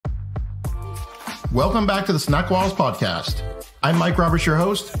Welcome back to the SnackWalls podcast. I'm Mike Roberts, your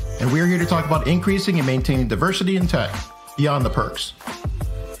host, and we're here to talk about increasing and maintaining diversity in tech beyond the perks.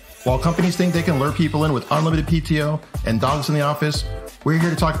 While companies think they can lure people in with unlimited PTO and dogs in the office, we're here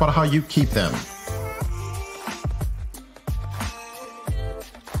to talk about how you keep them.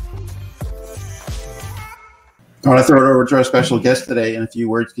 I want to throw it over to our special guest today. In a few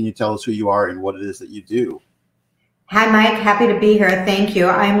words, can you tell us who you are and what it is that you do? Hi, Mike. Happy to be here. Thank you.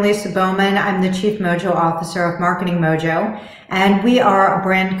 I'm Lisa Bowman. I'm the Chief Mojo Officer of Marketing Mojo, and we are a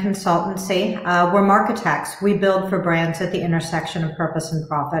brand consultancy. We're Marchitects. We build for brands at the intersection of purpose and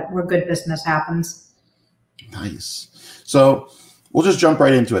profit, where good business happens. Nice. So we'll just jump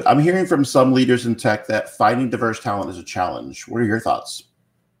right into it. I'm hearing from some leaders in tech that finding diverse talent is a challenge. What are your thoughts?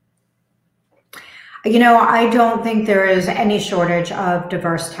 You know, I don't think there is any shortage of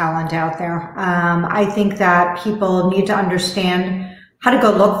diverse talent out there. I think that people need to understand how to go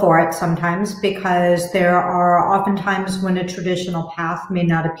look for it sometimes, because there are often times when a traditional path may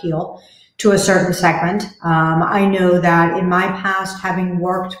not appeal to a certain segment. I know that in my past, having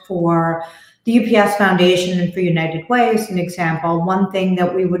worked for the UPS Foundation and for United Way, as an example, one thing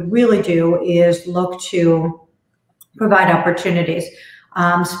that we would really do is look to provide opportunities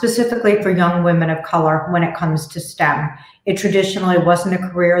specifically for young women of color when it comes to STEM. It traditionally wasn't a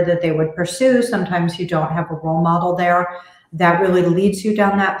career that they would pursue. Sometimes you don't have a role model there that really leads you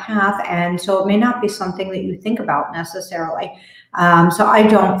down that path. And so it may not be something that you think about necessarily. So I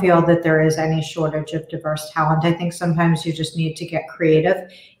don't feel that there is any shortage of diverse talent. I think sometimes you just need to get creative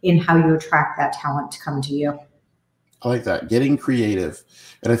in how you attract that talent to come to you. I like that, getting creative.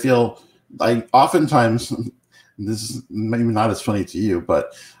 And I feel like oftentimes, this is maybe not as funny to you,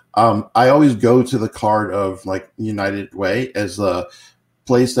 but I always go to the card of like United Way as a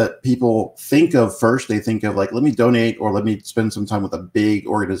place that people think of first. They think of like, let me donate or let me spend some time with a big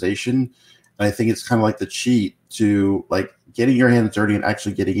organization. And I think it's kind of like the cheat to like getting your hands dirty and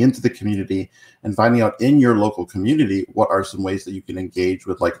actually getting into the community and finding out in your local community what are some ways that you can engage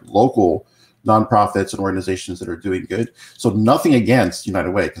with like local nonprofits and organizations that are doing good. So nothing against United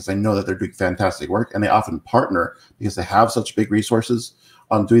Way, because I know that they're doing fantastic work, and they often partner because they have such big resources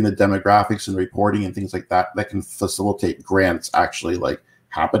on doing the demographics and reporting and things like that that can facilitate grants actually like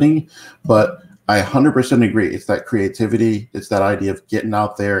happening. But I 100% agree. It's that creativity. It's that idea of getting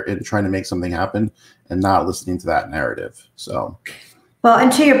out there and trying to make something happen and not listening to that narrative. So. Well,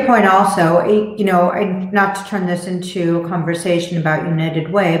 and to your point also, you know, not to turn this into a conversation about United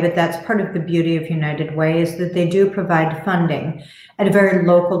Way, but that's part of the beauty of United Way is that they do provide funding at a very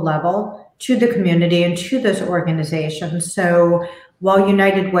local level to the community and to those organizations. So while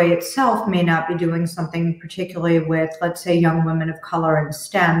United Way itself may not be doing something particularly with, let's say, young women of color in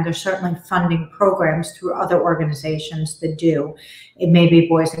STEM, there's certainly funding programs through other organizations that do. It may be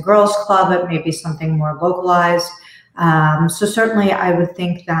Boys and Girls Club, it may be something more localized. So certainly I would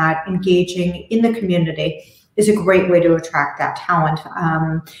think that engaging in the community is a great way to attract that talent.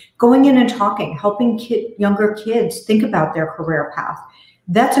 Going in and talking, helping younger kids think about their career path.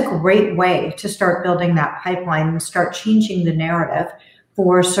 That's a great way to start building that pipeline and start changing the narrative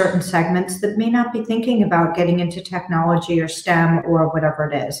for certain segments that may not be thinking about getting into technology or STEM or whatever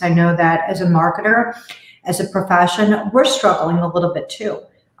it is. I know that as a marketer, as a profession, we're struggling a little bit too.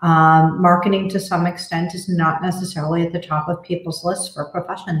 Marketing to some extent is not necessarily at the top of people's lists for a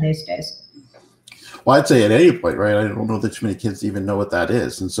profession these days. Well, I'd say at any point, right? I don't know that too many kids even know what that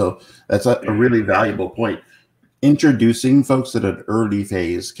is. And so that's a really valuable point. Introducing folks at an early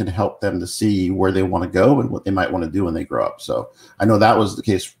phase can help them to see where they want to go and what they might want to do when they grow up. So I know that was the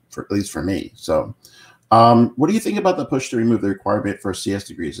case, for at least for me. So what do you think about the push to remove the requirement for CS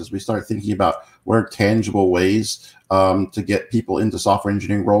degrees as we start thinking about what are tangible ways to get people into software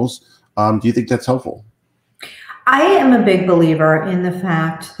engineering roles? Do you think that's helpful? I am a big believer in the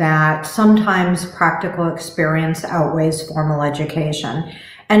fact that sometimes practical experience outweighs formal education.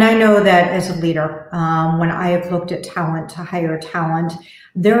 And I know that as a leader, when I have looked at talent to hire talent,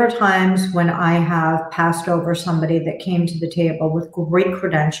 there are times when I have passed over somebody that came to the table with great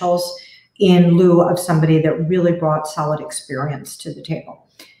credentials in lieu of somebody that really brought solid experience to the table.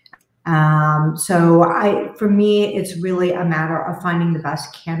 For me, it's really a matter of finding the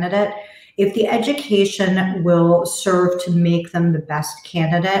best candidate. If the education will serve to make them the best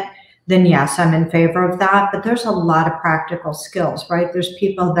candidate, then yes, I'm in favor of that. But there's a lot of practical skills, right? There's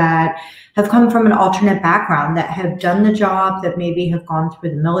people that have come from an alternate background, that have done the job, that maybe have gone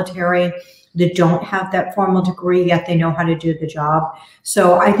through the military, that don't have that formal degree, yet they know how to do the job.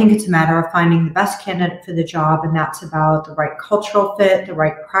 So I think it's a matter of finding the best candidate for the job, and that's about the right cultural fit, the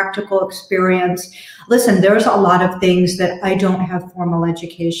right practical experience. Listen, there's a lot of things that I don't have formal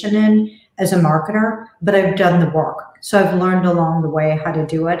education in as a marketer, but I've done the work. So I've learned along the way how to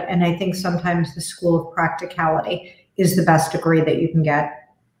do it. And I think sometimes the school of practicality is the best degree that you can get.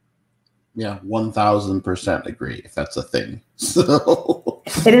 Yeah, 1000% agree, if that's a thing. So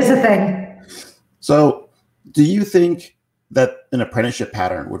it is a thing. So do you think that an apprenticeship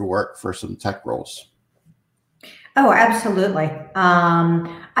pattern would work for some tech roles? Oh, absolutely.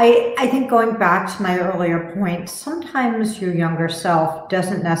 I think going back to my earlier point, sometimes your younger self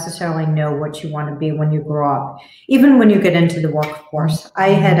doesn't necessarily know what you want to be when you grow up, even when you get into the workforce. I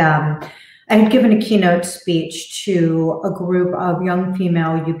had given a keynote speech to a group of young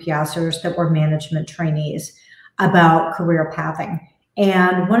female UPSers that were management trainees about career pathing.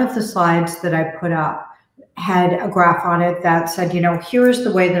 And one of the slides that I put up had a graph on it that said, here's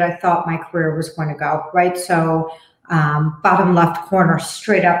the way that I thought my career was going to go, right? So bottom left corner,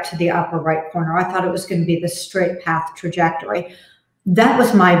 straight up to the upper right corner. I thought it was going to be the straight path trajectory. That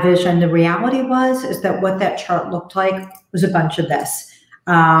was my vision. The reality is that what that chart looked like was a bunch of this.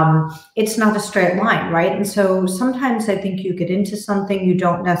 It's not a straight line, right? And so sometimes I think you get into something you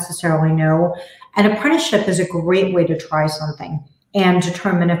don't necessarily know. An apprenticeship is a great way to try something and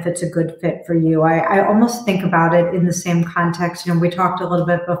determine if it's a good fit for you. I almost think about it in the same context. We talked a little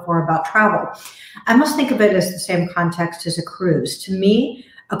bit before about travel. I almost think of it as the same context as a cruise. To me,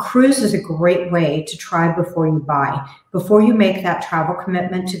 a cruise is a great way to try before you buy. Before you make that travel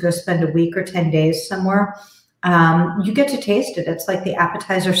commitment to go spend a week or 10 days somewhere, you get to taste it. It's like the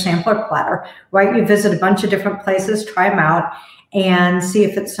appetizer sampler platter, right? You visit a bunch of different places, try them out, and see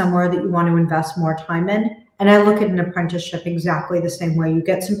if it's somewhere that you want to invest more time in. And I look at an apprenticeship exactly the same way. You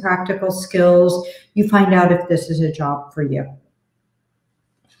get some practical skills. You find out if this is a job for you.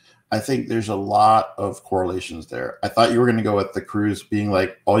 I think there's a lot of correlations there. I thought you were going to go with the cruise being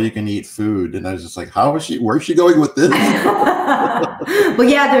like all you can eat food. And I was just like, where's she going with this? Well,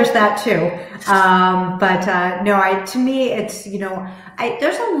 yeah, there's that too. No, to me, it's,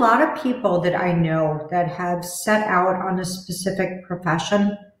 there's a lot of people that I know that have set out on a specific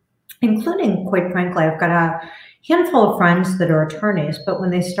profession, including, quite frankly, I've got a handful of friends that are attorneys, but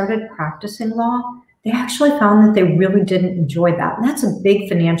when they started practicing law, they actually found that they really didn't enjoy that. And that's a big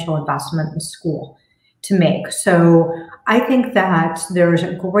financial investment in school to make. So I think that there's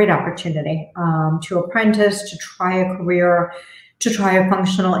a great opportunity to apprentice, to try a career, to try a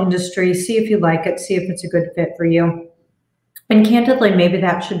functional industry, see if you like it, see if it's a good fit for you. And candidly, maybe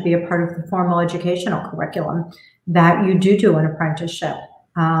that should be a part of the formal educational curriculum, that you do an apprenticeship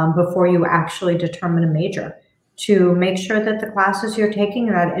before you actually determine a major, to make sure that the classes you're taking,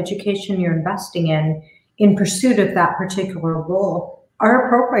 that education you're investing in pursuit of that particular role, are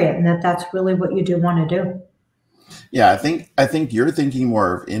appropriate, and that that's really what you do want to do. Yeah, I think you're thinking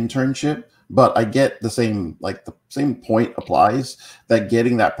more of internship, but I get the same point applies, that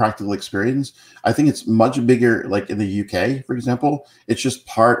getting that practical experience. I think it's much bigger, like in the UK, for example. It's just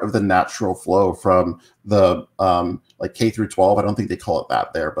part of the natural flow from the like K through 12. I don't think they call it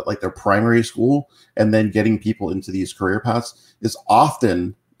that there, but like their primary school, and then getting people into these career paths is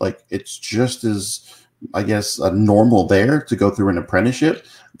often like, it's just as, I guess, normal there to go through an apprenticeship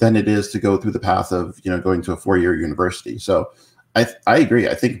than it is to go through the path of, going to a 4-year university. So I agree.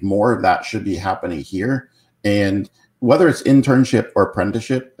 I think more of that should be happening here. And whether it's internship or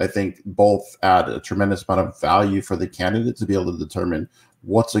apprenticeship, I think both add a tremendous amount of value for the candidate to be able to determine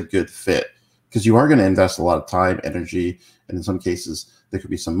what's a good fit. Because you are going to invest a lot of time, energy, and in some cases, there could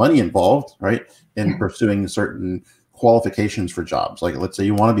be some money involved, right, in pursuing certain qualifications for jobs. Like, let's say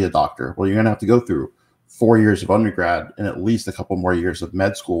you want to be a doctor. Well, you're going to have to go through 4 years of undergrad and at least a couple more years of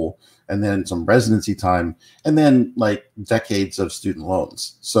med school, and then some residency time, and then like decades of student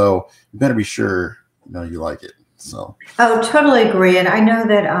loans. So you better be sure you like it. So totally agree. And I know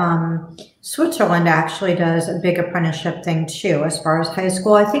that Switzerland actually does a big apprenticeship thing too, as far as high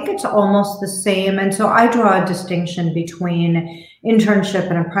school. I think it's almost the same. And so I draw a distinction between internship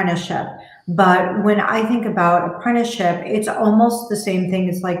and apprenticeship. But when I think about apprenticeship, it's almost the same thing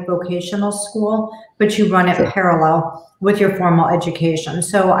as like vocational school, but you run it Sure. parallel with your formal education.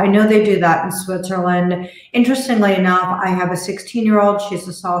 So I know they do that in Switzerland. Interestingly enough, I have a 16-year-old, she's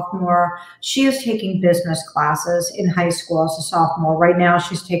a sophomore. She is taking business classes in high school as a sophomore. Right now,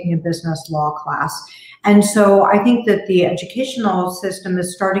 she's taking a business law class. And so I think that the educational system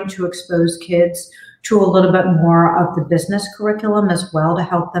is starting to expose kids to a little bit more of the business curriculum as well, to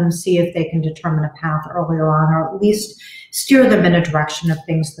help them see if they can determine a path earlier on, or at least steer them in a direction of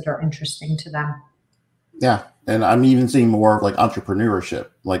things that are interesting to them. Yeah. And I'm even seeing more of like entrepreneurship,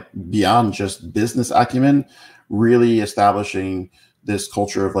 like beyond just business acumen, really establishing this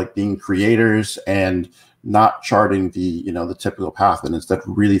culture of like being creators and not charting the, the typical path, and instead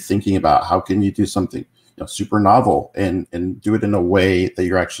really thinking about how can you do something, super novel and do it in a way that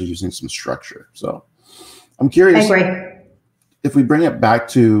you're actually using some structure. So I'm curious, I agree. if we bring it back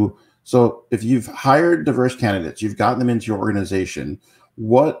to, so if you've hired diverse candidates, you've gotten them into your organization,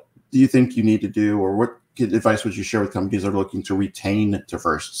 what do you think you need to do, or what advice would you share with companies that are looking to retain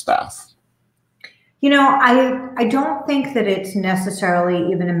diverse staff? I don't think that it's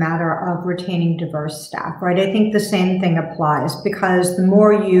necessarily even a matter of retaining diverse staff, right? I think the same thing applies, because the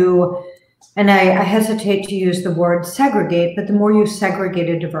more you, and I hesitate to use the word segregate, but the more you segregate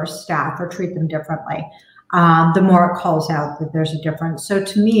a diverse staff or treat them differently, the more it calls out that there's a difference. So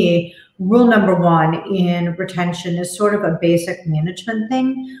to me, rule number one in retention is sort of a basic management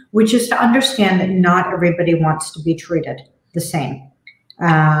thing, which is to understand that not everybody wants to be treated the same.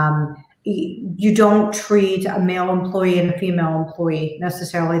 You don't treat a male employee and a female employee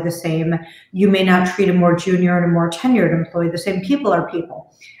necessarily the same. You may not treat a more junior and a more tenured employee the same. People are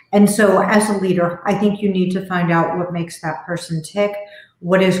people. And so as a leader, I think you need to find out what makes that person tick,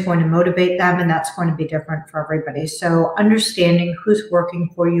 what is going to motivate them, and that's going to be different for everybody. So understanding who's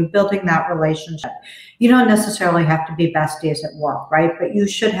working for you, building that relationship. You don't necessarily have to be besties at work, right? But you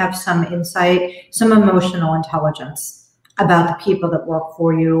should have some insight, some emotional intelligence about the people that work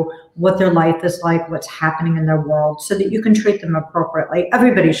for you, what their life is like, what's happening in their world, so that you can treat them appropriately.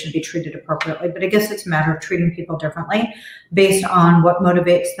 Everybody should be treated appropriately, but I guess it's a matter of treating people differently based on what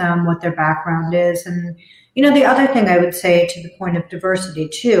motivates them, what their background is. And the other thing I would say to the point of diversity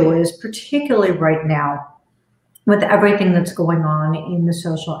too is, particularly right now, with everything that's going on in the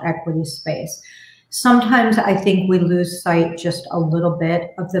social equity space, sometimes I think we lose sight just a little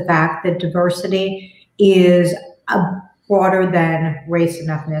bit of the fact that diversity is broader than race and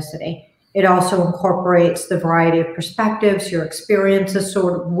ethnicity. It also incorporates the variety of perspectives, your experiences,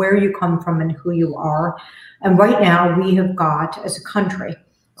 sort of where you come from and who you are. And right now we have got, as a country,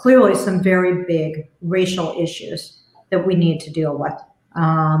 clearly some very big racial issues that we need to deal with,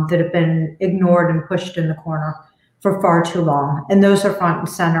 that have been ignored and pushed in the corner for far too long. And those are front and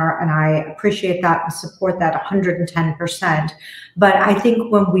center, and I appreciate that and support that 110%. But I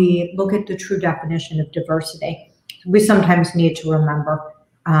think when we look at the true definition of diversity, we sometimes need to remember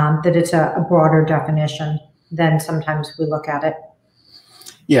that it's a broader definition than sometimes we look at it.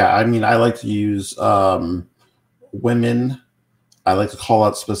 Yeah, I mean, I like to use women. I like to call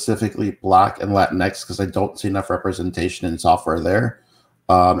out specifically Black and Latinx, because I don't see enough representation in software there.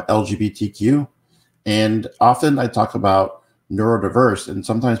 LGBTQ. And often I talk about neurodiverse, and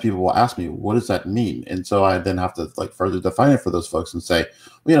sometimes people will ask me, what does that mean? And so I then have to further define it for those folks and say,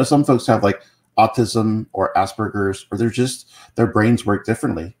 well, some folks have autism or Asperger's, or their brains work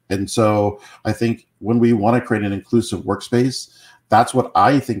differently. And so I think when we want to create an inclusive workspace, that's what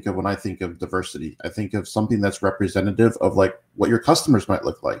I think of when I think of diversity. I think of something that's representative of what your customers might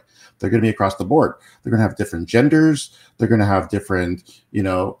look like. They're going to be across the board. They're going to have different genders. They're going to have different,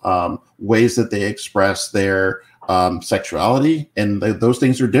 ways that they express their sexuality, and those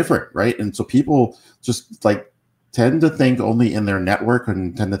things are different, right? And so people just tend to think only in their network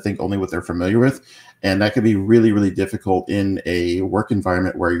and tend to think only what they're familiar with. And that can be really, really difficult in a work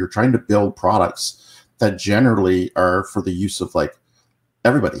environment where you're trying to build products that generally are for the use of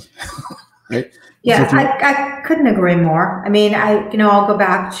everybody. Right? Yeah, so I couldn't agree more. I mean, I'll go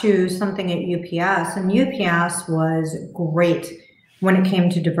back to something at UPS, and UPS was great when it came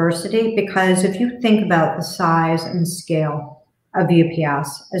to diversity, because if you think about the size and scale of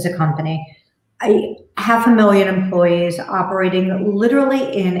UPS as a company, 500,000 employees operating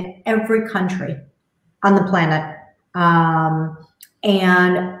literally in every country on the planet,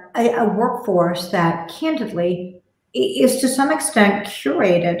 and a workforce that candidly is to some extent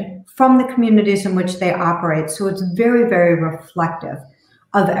curated from the communities in which they operate. So it's very, very reflective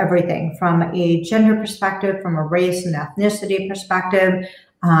of everything from a gender perspective, from a race and ethnicity perspective,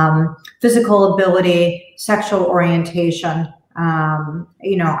 physical ability, sexual orientation.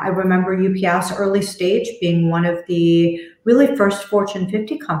 I remember UPS early stage being one of the really first Fortune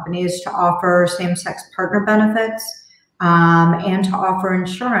 50 companies to offer same-sex partner benefits, and to offer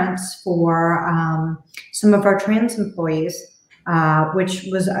insurance for some of our trans employees, which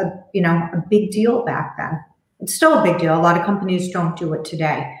was a big deal back then. It's still a big deal. A lot of companies don't do it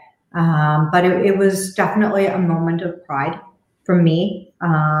today, but it was definitely a moment of pride for me.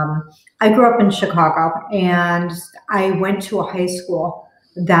 I grew up in Chicago, and I went to a high school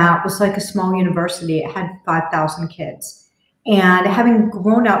that was like a small university. It had 5,000 kids. And having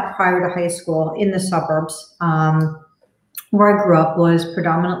grown up prior to high school in the suburbs, where I grew up was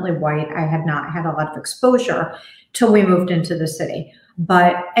predominantly white. I had not had a lot of exposure till we moved into the city.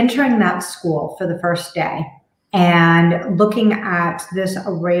 But entering that school for the first day and looking at this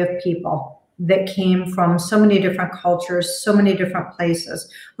array of people that came from so many different cultures, so many different places,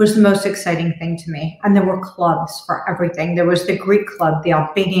 was the most exciting thing to me. And there were clubs for everything. There was the Greek club, the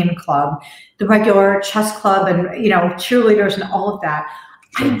Albanian club, the regular chess club, and cheerleaders and all of that.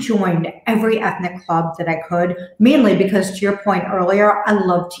 I joined every ethnic club that I could, mainly because, to your point earlier, I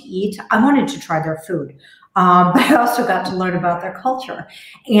love to eat. I wanted to try their food. But I also got to learn about their culture.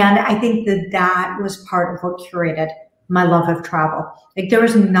 And I think that was part of what curated my love of travel. Like, there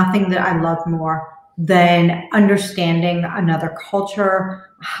was nothing that I loved more than understanding another culture,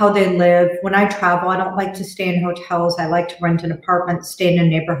 how they live. When I travel, I don't like to stay in hotels. I like to rent an apartment, stay in a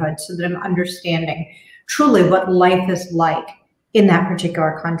neighborhood, so that I'm understanding truly what life is like in that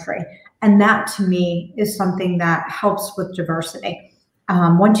particular country. And that, to me, is something that helps with diversity.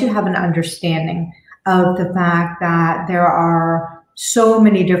 Once you have an understanding of the fact that there are so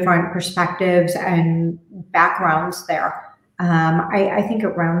many different perspectives and backgrounds there, I think it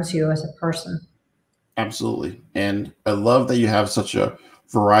rounds you as a person. Absolutely. And I love that you have such a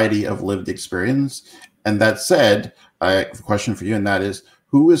variety of lived experience. And that said, I have a question for you, and that is,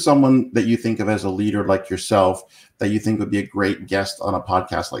 who is someone that you think of as a leader like yourself that you think would be a great guest on a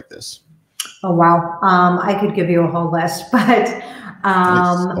podcast like this? Oh, wow. I could give you a whole list, but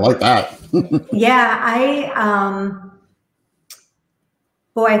I like that. Yeah,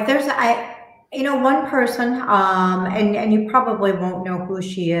 boy, there's one person, and you probably won't know who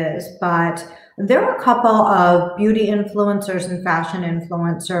she is, but there are a couple of beauty influencers and fashion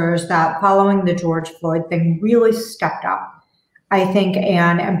influencers that, following the George Floyd thing, really stepped up, I think,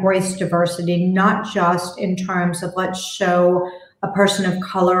 and embraced diversity, not just in terms of let's show a person of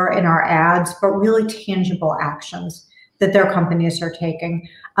color in our ads, but really tangible actions that their companies are taking.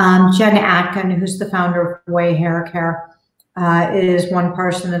 Jen Atkin, who's the founder of Outweigh hair care, is one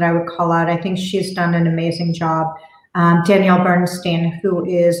person that I would call out. I think she's done an amazing job. Danielle Bernstein, who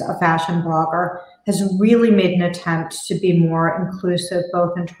is a fashion blogger, has really made an attempt to be more inclusive,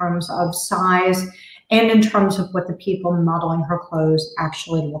 both in terms of size and in terms of what the people modeling her clothes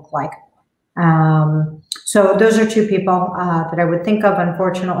actually look like. So those are two people that I would think of.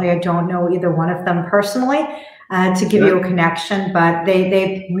 Unfortunately, I don't know either one of them personally to give you a connection, but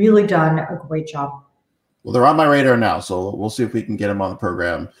they've really done a great job. Well, they're on my radar now, so we'll see if we can get them on the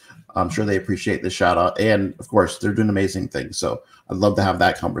program. I'm sure they appreciate the shout out. And of course, they're doing amazing things. So I'd love to have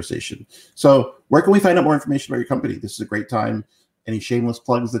that conversation. So where can we find out more information about your company? This is a great time. Any shameless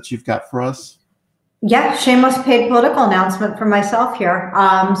plugs that you've got for us? Yeah, shameless paid political announcement for myself here.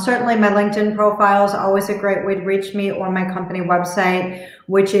 Certainly my LinkedIn profile is always a great way to reach me, or my company website,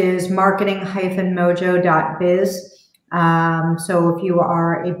 which is marketing-mojo.biz. So if you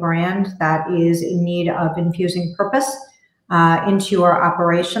are a brand that is in need of infusing purpose into your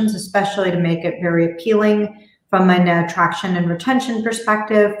operations, especially to make it very appealing from an attraction and retention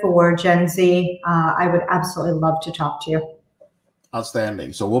perspective for Gen Z, I would absolutely love to talk to you.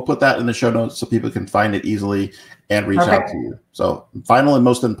 Outstanding. So we'll put that in the show notes so people can find it easily and reach out to you. So final and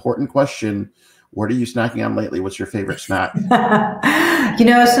most important question, what are you snacking on lately? What's your favorite snack?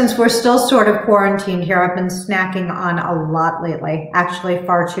 Since we're still sort of quarantined here, I've been snacking on a lot lately, actually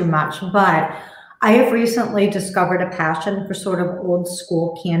far too much, but I have recently discovered a passion for sort of old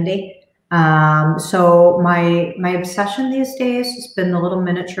school candy. So my obsession these days has been the little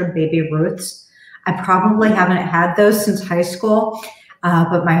miniature Baby Ruths. I probably haven't had those since high school,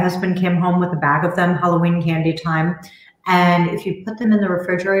 but my husband came home with a bag of them, Halloween candy time. And if you put them in the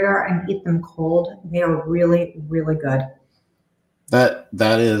refrigerator and eat them cold, they are really, really good. That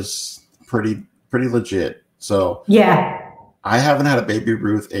is pretty legit. So yeah, I haven't had a Baby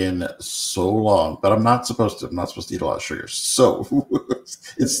Ruth in so long, but I'm not supposed to eat a lot of sugar. So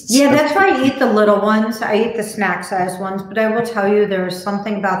that's why I eat the little ones. I eat the snack size ones, but I will tell you there's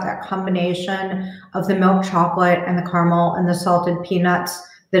something about that combination of the milk chocolate and the caramel and the salted peanuts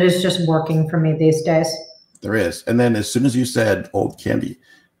that is just working for me these days. There is. And then as soon as you said old candy,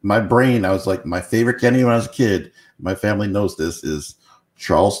 my brain, I was like, my favorite candy when I was a kid, my family knows this, is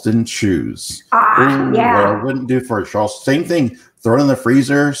Charleston Chews. Yeah. What I wouldn't do for a Charleston. Same thing, throw it in the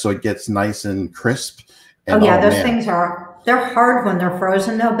freezer so it gets nice and crisp. And, those things they're hard when they're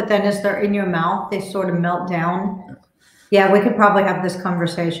frozen though, but then as they're in your mouth, they sort of melt down. Yeah, we could probably have this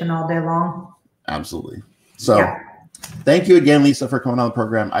conversation all day long. Absolutely. So thank you again, Lisa, for coming on the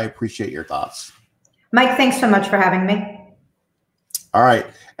program. I appreciate your thoughts. Mike, thanks so much for having me. All right.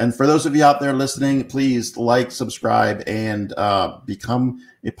 And for those of you out there listening, please like, subscribe, and become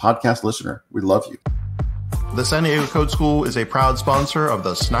a podcast listener. We love you. The San Diego Code School is a proud sponsor of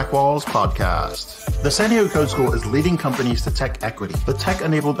the SnackWalls podcast. The San Diego Code School is leading companies to tech equity. The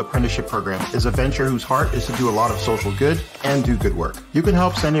tech-enabled apprenticeship program is a venture whose heart is to do a lot of social good and do good work. You can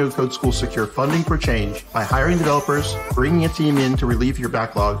help San Diego Code School secure funding for change by hiring developers, bringing a team in to relieve your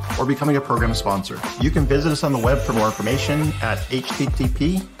backlog, or becoming a program sponsor. You can visit us on the web for more information at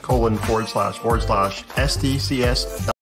http:// SDCS